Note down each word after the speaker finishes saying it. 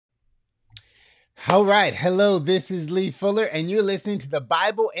All right. Hello, this is Lee Fuller, and you're listening to the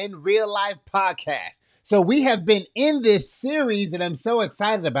Bible in Real Life podcast. So, we have been in this series that I'm so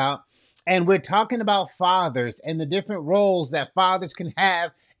excited about, and we're talking about fathers and the different roles that fathers can have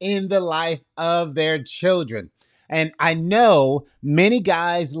in the life of their children. And I know many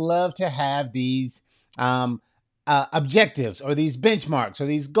guys love to have these objectives or these benchmarks or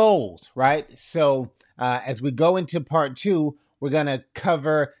these goals, right? So, as we go into part two, we're going to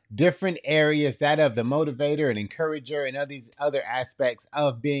cover different areas, that of the motivator and encourager and all these other aspects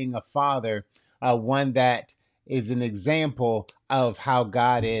of being a father, one that is an example of how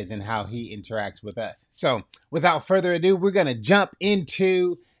God is and how he interacts with us. So without further ado, we're going to jump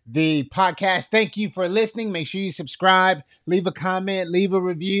into the podcast. Thank you for listening. Make sure you subscribe, leave a comment, leave a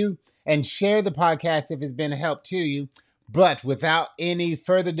review, and share the podcast if it's been a help to you. But without any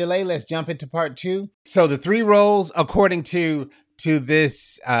further delay, let's jump into part two. So the three roles, according to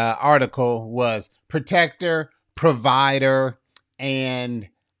this article, was protector, provider, and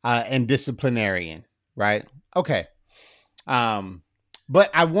disciplinarian. Right? Okay.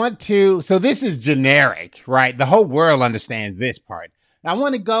 But I want to. So this is generic, right? The whole world understands this part. I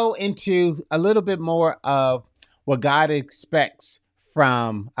want to go into a little bit more of what God expects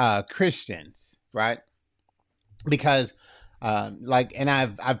from Christians, right? Because and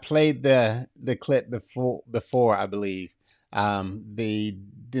I've played the clip before I believe, the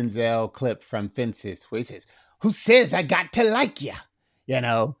Denzel clip from Fences where he says, "Who says I got to like you?" You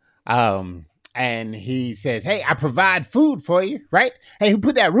know, and he says, "Hey, I provide food for you, right? Hey, who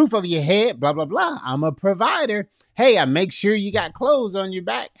put that roof over your head? Blah blah blah. I'm a provider. Hey, I make sure you got clothes on your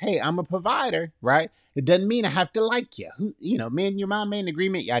back. Hey, I'm a provider, right? It doesn't mean I have to like you. Me and your mom made an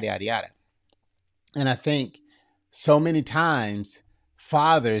agreement, yada yada yada." And I think so many times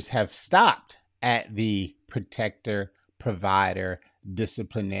fathers have stopped at the protector, provider,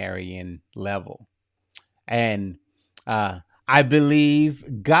 disciplinarian level. And I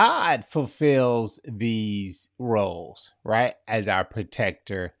believe God fulfills these roles, right? As our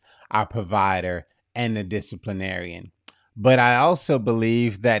protector, our provider, and the disciplinarian. But I also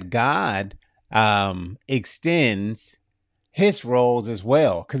believe that God extends his roles as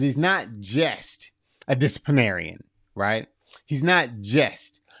well, because he's not just a disciplinarian, right? He's not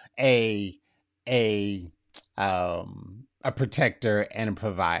just a protector and a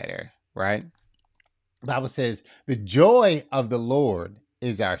provider, right? The Bible says the joy of the Lord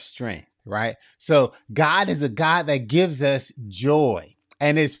is our strength, right? So God is a God that gives us joy.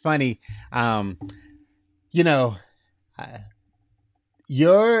 And it's funny,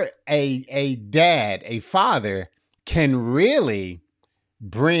 you're a dad, a father can really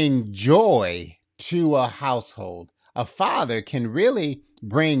bring joy to a household. A father can really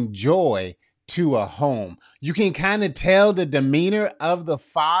bring joy to a home. You can kind of tell the demeanor of the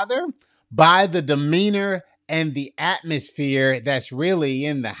father by the demeanor and the atmosphere that's really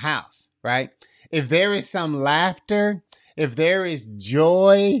in the house, right? If there is some laughter, if there is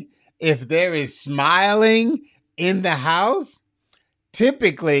joy, if there is smiling in the house,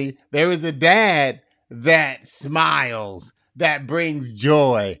 typically there is a dad that smiles, that brings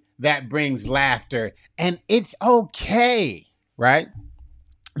joy, that brings laughter, and it's okay, right?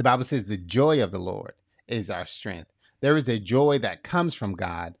 The Bible says the joy of the Lord is our strength. There is a joy that comes from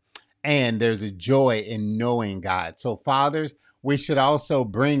God, and there's a joy in knowing God. So fathers, we should also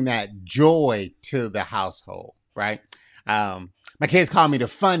bring that joy to the household, right? My kids call me the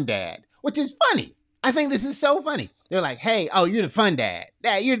fun dad, which is funny. I think this is so funny. They're like, "Hey, oh, you're the fun dad.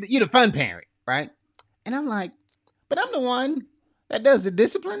 Dad, you're the fun parent, right?" And I'm like, but I'm the one that does the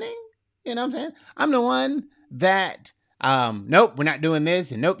disciplining. You know what I'm saying? I'm the one that, nope, we're not doing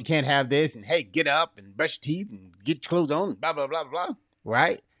this, and nope, you can't have this, and hey, get up and brush your teeth and get your clothes on, and blah, blah, blah, blah,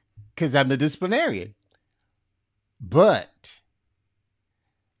 right? Because I'm the disciplinarian. But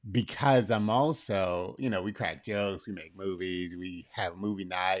because I'm also, we crack jokes, we make movies, we have movie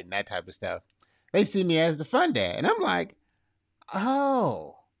night and that type of stuff, they see me as the fun dad. And I'm like,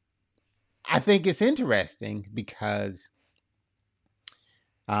 oh, I think it's interesting because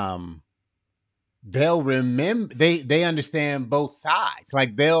they'll remember, they understand both sides.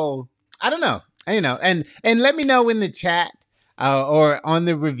 Like I don't know, and let me know in the chat or on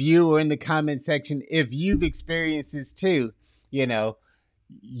the review or in the comment section if you've experienced this too.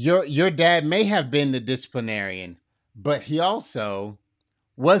 Your dad may have been the disciplinarian, but he also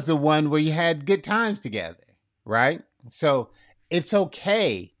was the one where you had good times together, right? So it's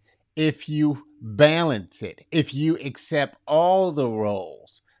okay if you balance it, if you accept all the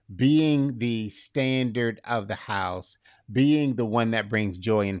roles, being the standard of the house, being the one that brings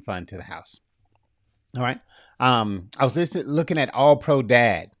joy and fun to the house. All right. I was looking at All Pro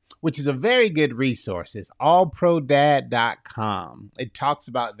Dad, which is a very good resource. It's allprodad.com. It talks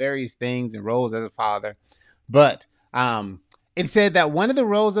about various things and roles as a father. But it said that one of the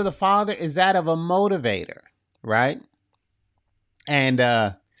roles of the father is that of a motivator, right? And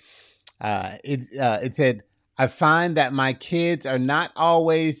it said, I find that my kids are not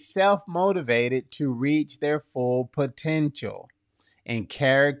always self-motivated to reach their full potential in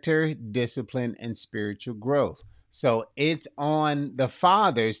character, discipline, and spiritual growth. So it's on the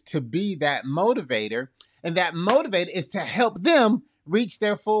fathers to be that motivator, and that motivator is to help them reach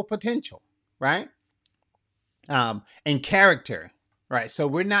their full potential, right? And character, right? So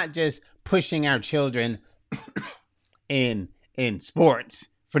we're not just pushing our children in sports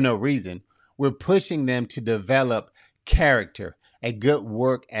for no reason. We're pushing them to develop character, a good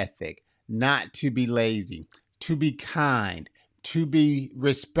work ethic, not to be lazy, to be kind, to be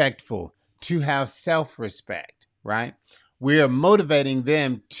respectful, to have self-respect, right? We are motivating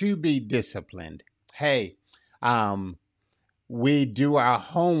them to be disciplined. Hey, we do our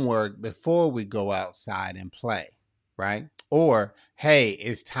homework before we go outside and play, right? Or, hey,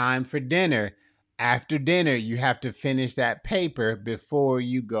 it's time for dinner. After dinner, you have to finish that paper before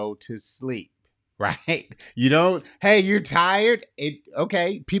you go to sleep, right? You don't, hey, you're tired.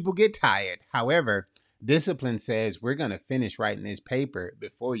 Okay, people get tired. However, discipline says we're going to finish writing this paper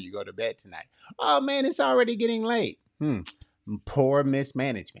before you go to bed tonight. Oh man, it's already getting late. Poor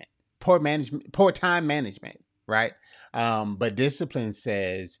mismanagement, poor time management, right? But discipline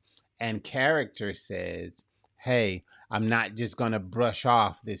says, and character says, hey, I'm not just going to brush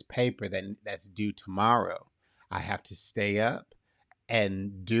off this paper that's due tomorrow. I have to stay up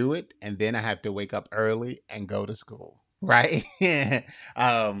and do it, and then I have to wake up early and go to school, right? And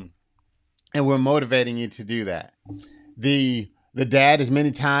we're motivating you to do that. The dad is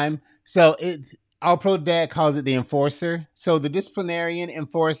many times. So All Pro Dad calls it the enforcer. So the disciplinarian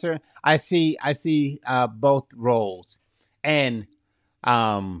enforcer, I see both roles. And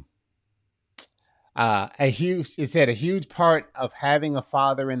a huge part of having a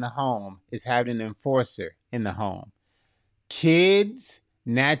father in the home is having an enforcer in the home. Kids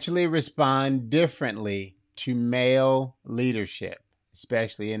naturally respond differently to male leadership,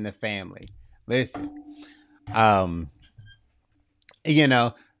 especially in the family. Listen,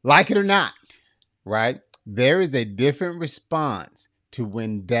 like it or not, right? There is a different response to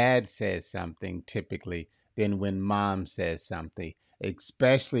when dad says something typically than when mom says something,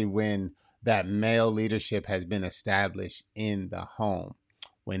 especially when that male leadership has been established in the home.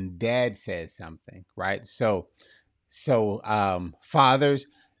 When dad says something, right? So fathers,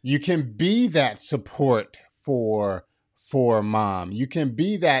 you can be that support for mom. You can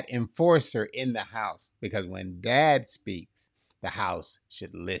be that enforcer in the house, because when dad speaks, the house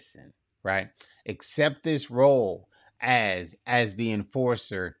should listen, right? Accept this role as the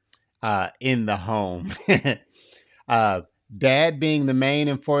enforcer in the home. Dad being the main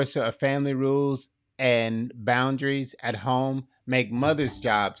enforcer of family rules and boundaries at home make mother's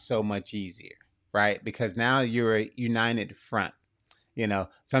job so much easier, right? Because now you're a united front.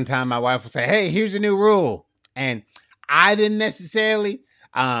 Sometimes my wife will say, hey, here's a new rule. And I didn't necessarily,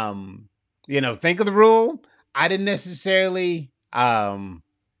 think of the rule. I didn't necessarily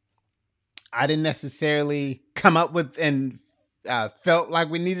come up with and felt like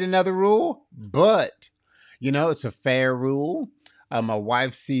we needed another rule, but it's a fair rule. My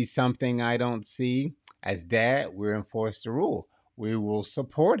wife sees something I don't see. As dad, we're enforced the rule. We will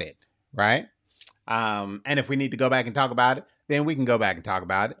support it, right? And if we need to go back and talk about it, then we can go back and talk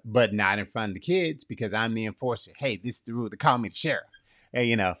about it, but not in front of the kids, because I'm the enforcer. Hey, this is the rule. They call me the sheriff.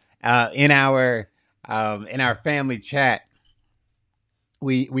 In our family chat,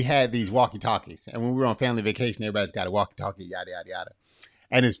 we had these walkie-talkies, and when we were on family vacation, everybody's got a walkie-talkie, yada yada yada.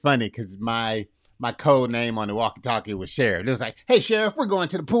 And it's funny because my code name on the walkie-talkie was Sheriff. It was like, hey, Sheriff, we're going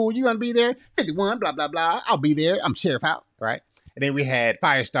to the pool. You going to be there? 51, blah, blah, blah. I'll be there. I'm Sheriff out, right? And then we had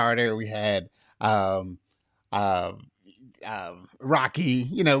Firestarter. We had Rocky.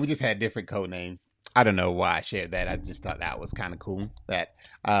 We just had different code names. I don't know why I shared that. I just thought that was kind of cool. That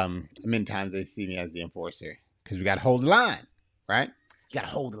many times they see me as the enforcer, because we got to hold the line, right? You got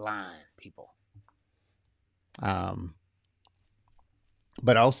to hold the line, people.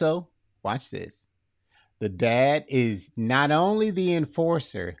 But also, watch this. The dad is not only the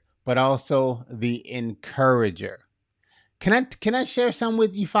enforcer, but also the encourager. Can I share some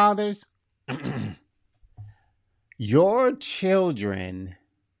with you, fathers? Your children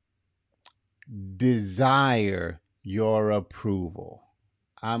desire your approval.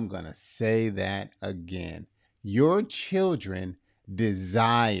 I'm going to say that again. Your children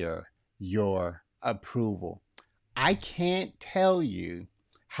desire your approval. I can't tell you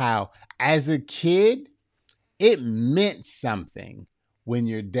how as a kid, it meant something when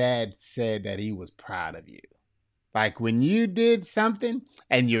your dad said that he was proud of you. Like when you did something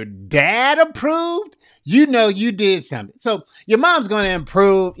and your dad approved, you know you did something. So your mom's going to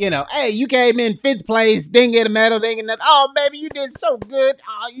improve, hey, you came in fifth place, didn't get a medal, didn't get nothing. Oh, baby, you did so good.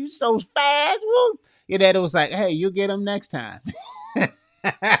 Oh, you so fast. Woo. Your dad was like, hey, you'll get them next time.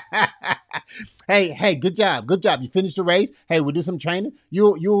 hey, good job. Good job. You finished the race. Hey, we'll do some training.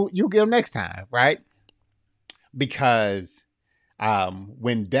 You'll get them next time, right? Because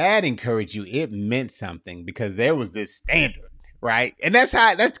when dad encouraged you, it meant something because there was this standard, right? And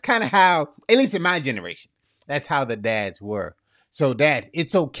that's kind of how, at least in my generation, that's how the dads were. So dads,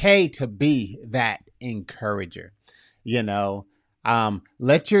 it's okay to be that encourager,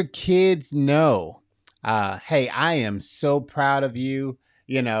 let your kids know, hey, I am so proud of you.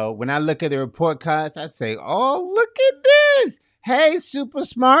 When I look at the report cards, I'd say, oh, look at this. Hey, super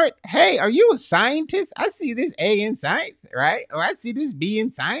smart. Hey, are you a scientist? I see this A in science, right? Or I see this B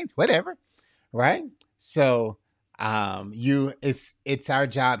in science, whatever, right? So it's our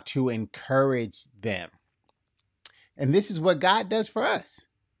job to encourage them. And this is what God does for us,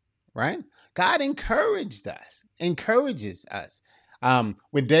 right? God encourages us.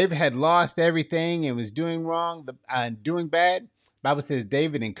 When David had lost everything and was doing wrong, doing bad, Bible says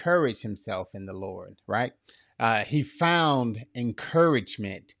David encouraged himself in the Lord, right? He found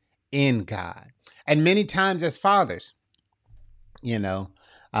encouragement in God. And many times as fathers,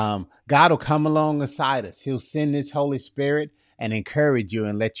 God will come alongside us. He'll send his Holy Spirit and encourage you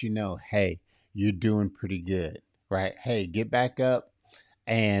and let you know, hey, you're doing pretty good, right? Hey, get back up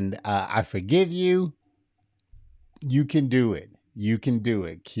and I forgive you. You can do it. You can do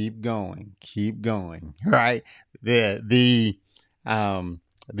it. Keep going, right? The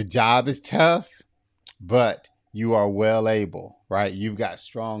job is tough, but you are well able, right? You've got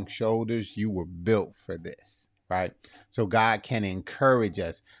strong shoulders. You were built for this, right? So God can encourage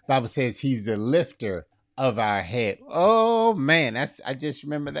us. Bible says he's the lifter of our head. Oh man, I just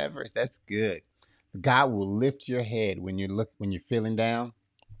remember that verse. That's good. God will lift your head when you're feeling down.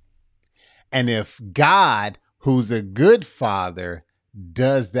 And if God, who's a good father,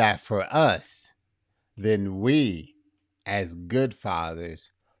 does that for us, then we, as good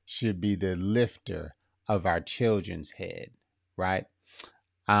fathers, should be the lifter of our children's head, right?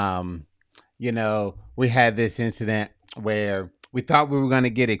 We had this incident where we thought we were going to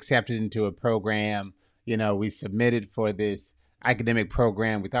get accepted into a program. We submitted for this academic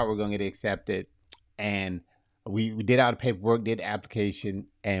program. We thought we were going to get accepted, and we did all the paperwork, did the application,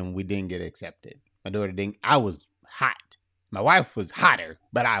 and we didn't get accepted. My daughter didn't. I was hot. My wife was hotter,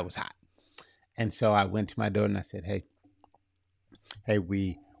 but I was hot. And so I went to my daughter and I said, hey,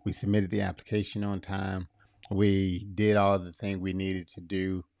 we submitted the application on time. We did all the things we needed to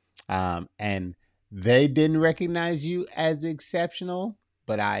do. And they didn't recognize you as exceptional,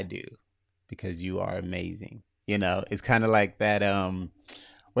 but I do, because you are amazing. It's kind of like that.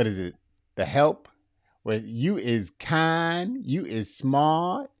 What is it? The Help, where you is kind, you is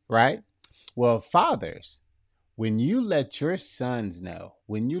smart, right? Well, fathers, when you let your sons know,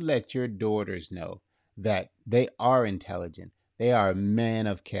 when you let your daughters know that they are intelligent, they are a man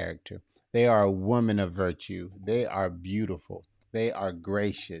of character, they are a woman of virtue, they are beautiful, they are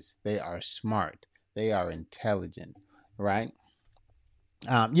gracious, they are smart, they are intelligent, right?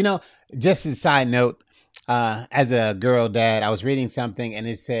 Just as a side note, as a girl dad, I was reading something and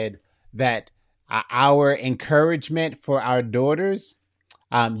it said that our encouragement for our daughters,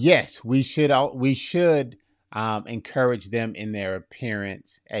 yes, we should encourage them in their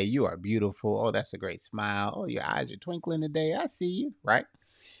appearance. Hey, you are beautiful. Oh, that's a great smile. Oh, your eyes are twinkling today. I see you, right?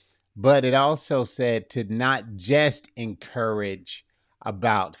 But it also said to not just encourage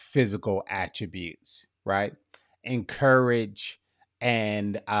about physical attributes, right? Encourage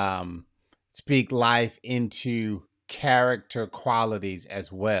and speak life into character qualities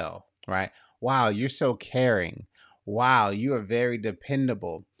as well, right? Wow, you're so caring. Wow, you are very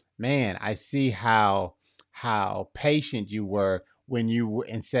dependable. Man, I see how patient you were when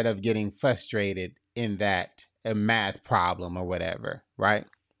instead of getting frustrated in that a math problem or whatever, right?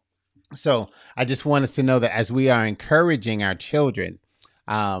 So I just want us to know that as we are encouraging our children,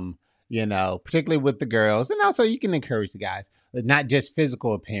 particularly with the girls, and also you can encourage the guys, not just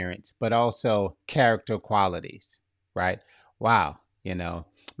physical appearance, but also character qualities, right? Wow.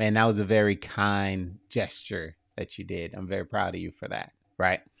 Man, that was a very kind gesture that you did. I'm very proud of you for that,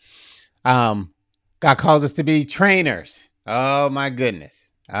 right? God calls us to be trainers. Oh my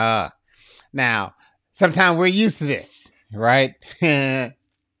goodness. Now, sometimes we're used to this, right?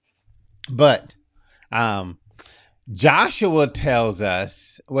 But Joshua tells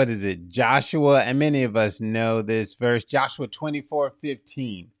us, what is it? Joshua, and many of us know this verse, Joshua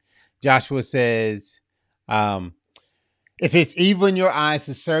 24:15. Joshua says, um, if it's evil in your eyes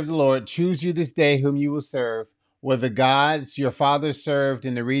to serve the Lord, choose you this day whom you will serve, whether the gods your fathers served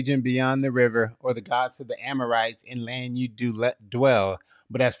in the region beyond the river, or the gods of the Amorites in land you do dwell.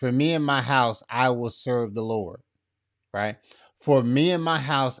 But as for me and my house, I will serve the Lord. Right? For me and my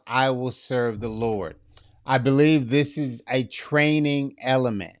house, I will serve the Lord. I believe this is a training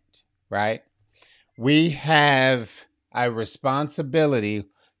element, right? We have a responsibility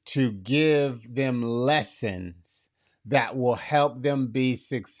to give them lessons that will help them be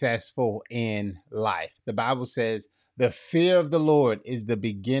successful in life. The Bible says the fear of the Lord is the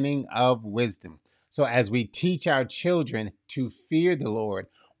beginning of wisdom. So as we teach our children to fear the Lord,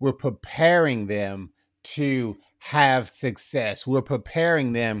 we're preparing them to have success. We're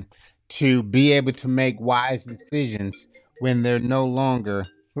preparing them to be able to make wise decisions when they're no longer,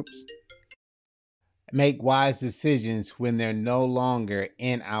 oops, make wise decisions when they're no longer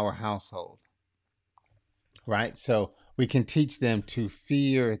in our household, right? So we can teach them to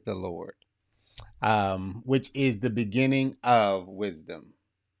fear the Lord, which is the beginning of wisdom,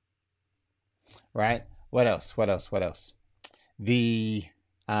 right? What else? What else? What else? The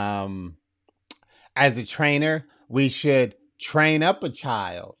as a trainer, we should train up a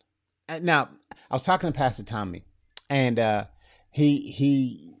child. Now, I was talking to Pastor Tommy, and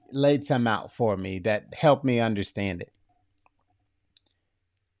he laid some out for me that helped me understand it.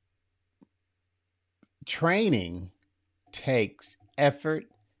 Training takes effort,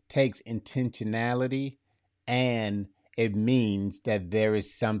 takes intentionality, and it means that there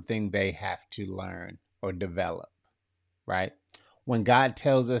is something they have to learn or develop, right? When God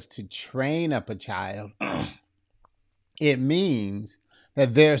tells us to train up a child, it means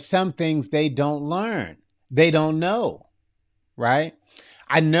that there are some things they don't learn, they don't know, right?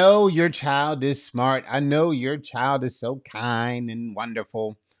 I know your child is smart. I know your child is so kind and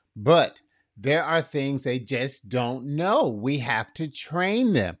wonderful, but there are things they just don't know. We have to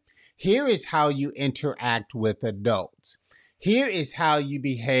train them. Here is how you interact with adults. Here is how you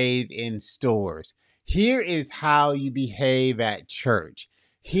behave in stores. Here is how you behave at church.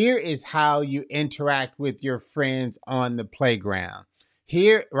 Here is how you interact with your friends on the playground.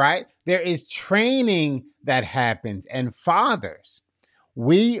 Here, right? There is training that happens. And fathers,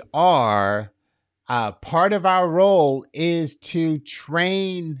 we are part of our role is to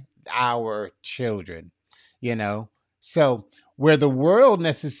train our children, you know. So where the world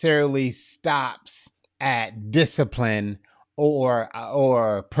necessarily stops at discipline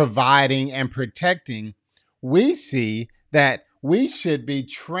or providing and protecting, we see that we should be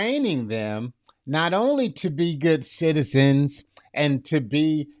training them not only to be good citizens and to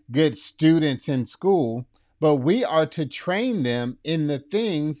be good students in school, but we are to train them in the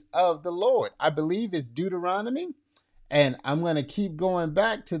things of the Lord. I believe it's Deuteronomy. And I'm going to keep going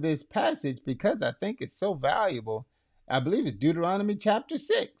back to this passage because I think it's so valuable. I believe it's Deuteronomy chapter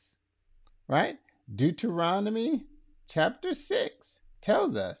 6, right? Deuteronomy chapter 6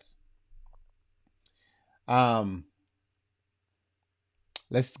 tells us.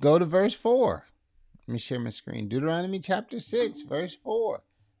 Let's go to verse 4. Let me share my screen. Deuteronomy chapter 6, verse 4.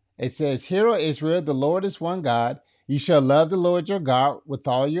 It says, Hear, O Israel, the Lord is one God. You shall love the Lord your God with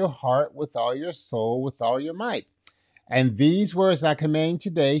all your heart, with all your soul, with all your might. And these words I command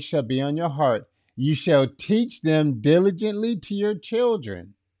today shall be on your heart. You shall teach them diligently to your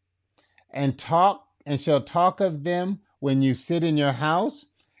children, and shall talk of them when you sit in your house,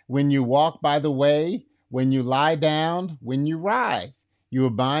 when you walk by the way, when you lie down, when you rise. You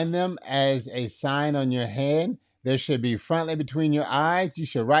will bind them as a sign on your hand. There should be frontlet between your eyes. You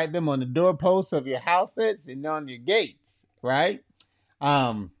should write them on the doorposts of your houses and on your gates, right?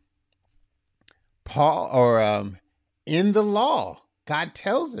 Paul or in the law, God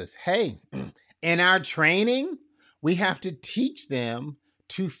tells us, hey, in our training, we have to teach them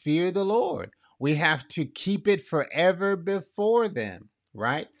to fear the Lord. We have to keep it forever before them,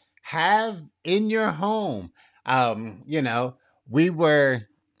 right? Have in your home. We were,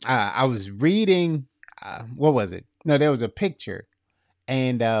 I was reading, what was it? No, there was a picture.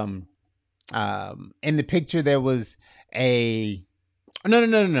 And in the picture, there was a,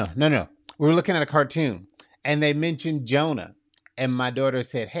 no. We were looking at a cartoon and they mentioned Jonah. And my daughter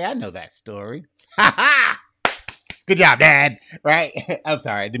said, Hey, I know that story. Ha ha! Good job, Dad. Right? I'm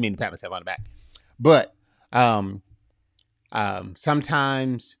sorry. I didn't mean to pat myself on the back. But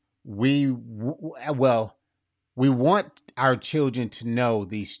sometimes we want our children to know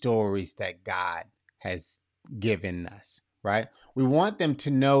these stories that God has given us, right? We want them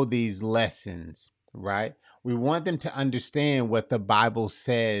to know these lessons right? We want them to understand what the Bible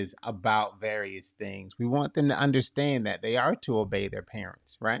says about various things. We want them to understand that they are to obey their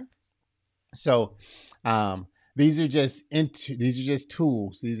parents, right? So, um, these are just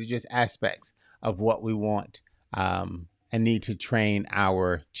tools. These are just aspects of what we want and need to train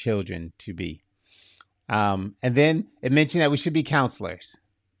our children to be. And then it mentioned that we should be counselors,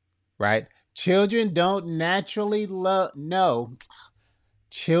 right? Children don't naturally know.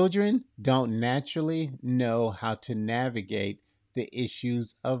 Children don't naturally know how to navigate the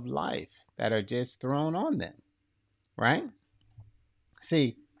issues of life that are just thrown on them, right?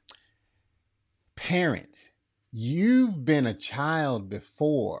 See, parents, you've been a child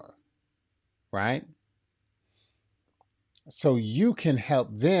before, right? So you can help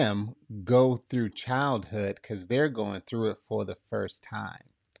them go through childhood because they're going through it for the first time,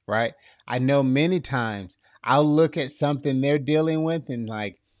 right? I know many times I'll look at something they're dealing with and,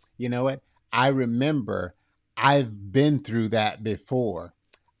 like, you know what? I remember I've been through that before.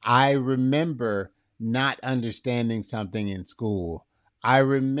 I remember not understanding something in school. I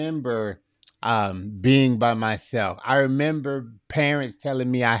remember being by myself. I remember parents telling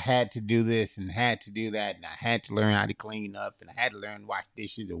me I had to do this and had to do that, and I had to learn how to clean up, and I had to learn to wash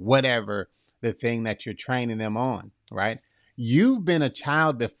dishes, or whatever the thing that you're training them on, right? You've been a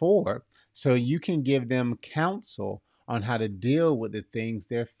child before, so you can give them counsel on how to deal with the things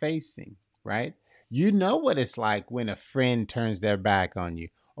they're facing, right? You know what it's like when a friend turns their back on you,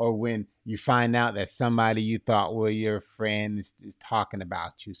 or when you find out that somebody you thought were your friend is talking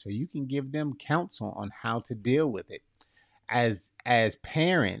about you. So you can give them counsel on how to deal with it. As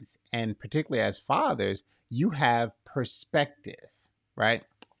parents, and particularly as fathers, you have perspective, right?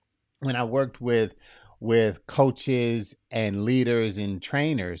 When I worked with coaches and leaders and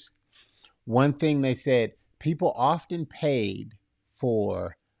trainers, one thing they said, people often paid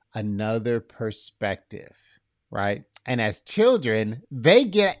for another perspective, right? And as children, they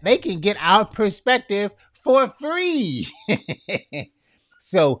can get our perspective for free.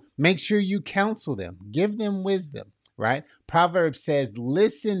 So make sure you counsel them, give them wisdom, right? Proverbs says,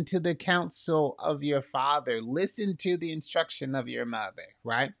 listen to the counsel of your father, listen to the instruction of your mother,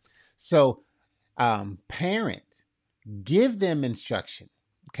 right? So parents, give them instruction.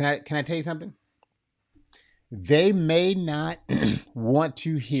 Can I tell you something? They may not want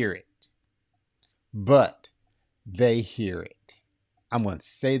to hear it, but they hear it. I'm going to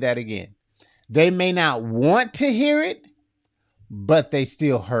say that again. They may not want to hear it, but they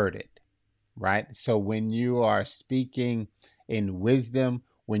still heard it, right? So when you are speaking in wisdom,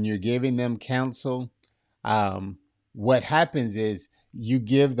 when you're giving them counsel, what happens is you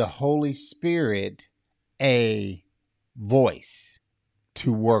give the Holy Spirit a voice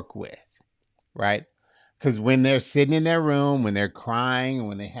to work with, right? Because when they're sitting in their room, when they're crying,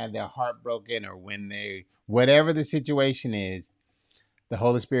 when they have their heart broken, or when they, whatever the situation is, the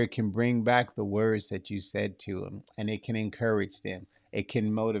Holy Spirit can bring back the words that you said to them, and it can encourage them. It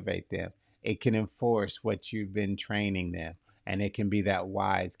can motivate them. It can enforce what you've been training them, and it can be that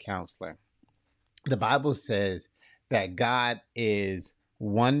wise counselor. The Bible says that God is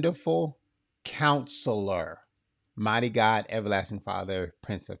wonderful counselor, mighty God, everlasting Father,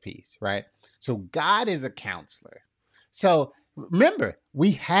 Prince of Peace, right? So God is a counselor. So remember,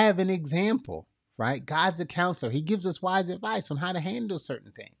 we have an example, right? God's a counselor. He gives us wise advice on how to handle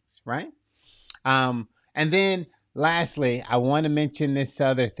certain things, right? And then lastly, I want to mention this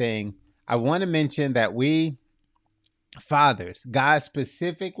other thing. I want to mention that we fathers, God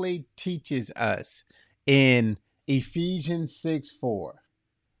specifically teaches us in Ephesians 6:4,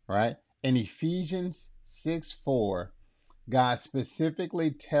 right? In Ephesians 6:4, God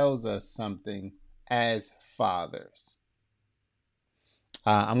specifically tells us something as fathers.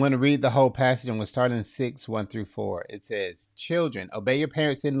 I'm going to read the whole passage. I'm going to start in 6:1-4. It says, children, obey your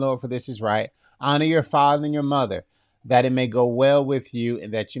parents in the Lord, for this is right. Honor your father and your mother, that it may go well with you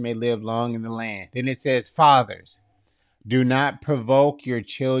and that you may live long in the land. Then it says, fathers, do not provoke your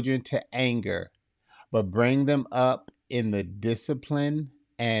children to anger, but bring them up in the discipline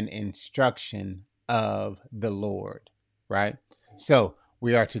and instruction of the Lord, right? So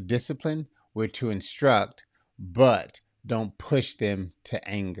we are to discipline, we're to instruct, but don't push them to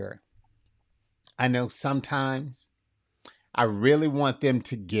anger. I know sometimes I really want them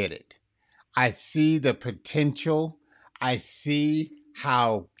to get it. I see the potential. I see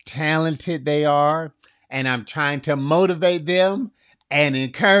how talented they are. And I'm trying to motivate them and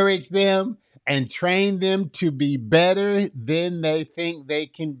encourage them and train them to be better than they think they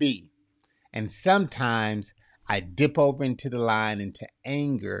can be. And sometimes I dip over into the line into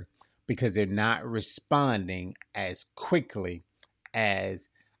anger because they're not responding as quickly as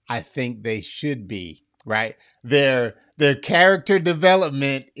I think they should be, right? Their character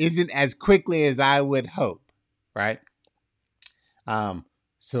development isn't as quickly as I would hope, right?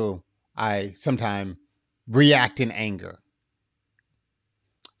 So I sometimes react in anger.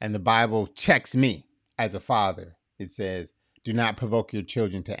 And the Bible checks me as a father. It says, do not provoke your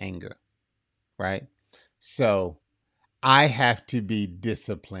children to anger, right? So I have to be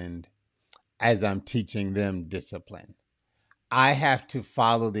disciplined as I'm teaching them discipline. I have to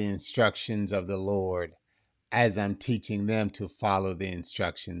follow the instructions of the Lord as I'm teaching them to follow the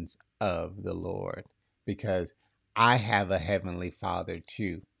instructions of the Lord, because I have a heavenly Father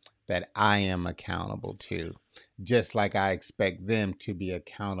too that I am accountable to, just like I expect them to be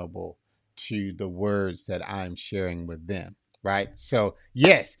accountable to the words that I'm sharing with them, right? So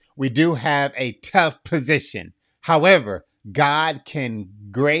yes, we do have a tough position. However, God can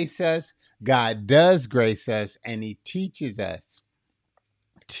grace us. God does grace us, and he teaches us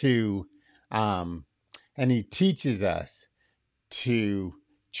to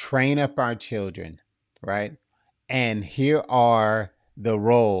train up our children, right? And here are the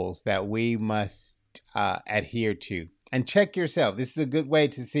roles that we must adhere to. And check yourself. This is a good way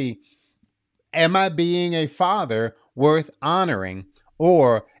to see, am I being a father worth honoring,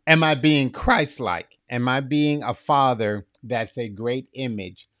 or am I being Christ-like? Am I being a father that's a great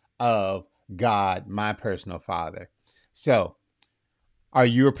image of God, my personal Father? So, are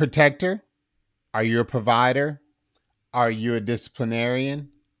you a protector? Are you a provider? Are you a disciplinarian?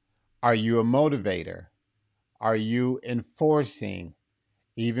 Are you a motivator? Are you enforcing?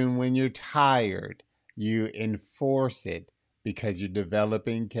 Even when you're tired, you enforce it because you're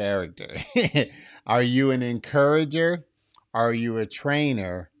developing character. Are you an encourager? Are you a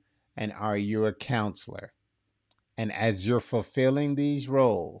trainer? And are you a counselor? And as you're fulfilling these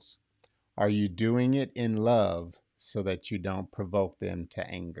roles, are you doing it in love so that you don't provoke them to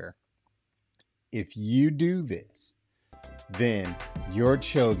anger? If you do this, then your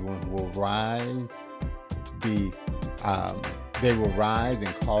children will rise, they will rise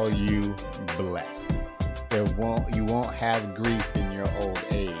and call you blessed. You won't have grief in your old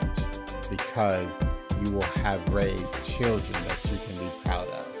age, because you will have raised children that you can be proud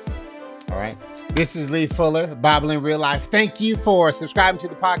of. All right. This is Lee Fuller, Bible in Real Life. Thank you for subscribing to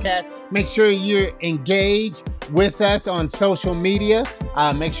the podcast. Make sure you're engaged with us on social media.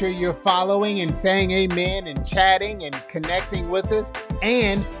 Make sure you're following and saying amen and chatting and connecting with us.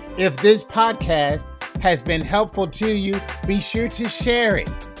 And if this podcast has been helpful to you, be sure to share it.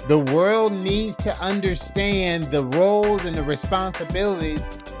 The world needs to understand the roles and the responsibilities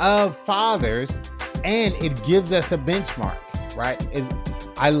of fathers, and it gives us a benchmark, right?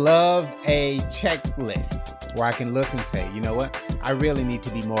 I love a checklist where I can look and say, you know what? I really need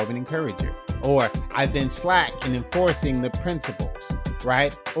to be more of an encourager. Or I've been slack in enforcing the principles,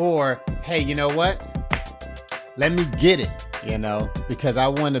 right? Or, hey, you know what? Let me get it, because I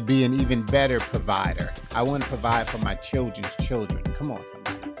want to be an even better provider. I want to provide for my children's children. Come on,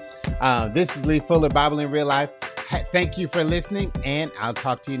 somebody. This is Lee Fuller, Bible in Real Life. Thank you for listening, and I'll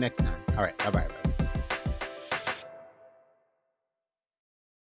talk to you next time. All right. Bye-bye.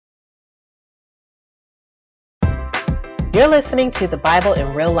 You're listening to the Bible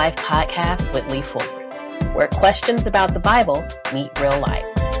in Real Life podcast with Lee Fuller, where questions about the Bible meet real life.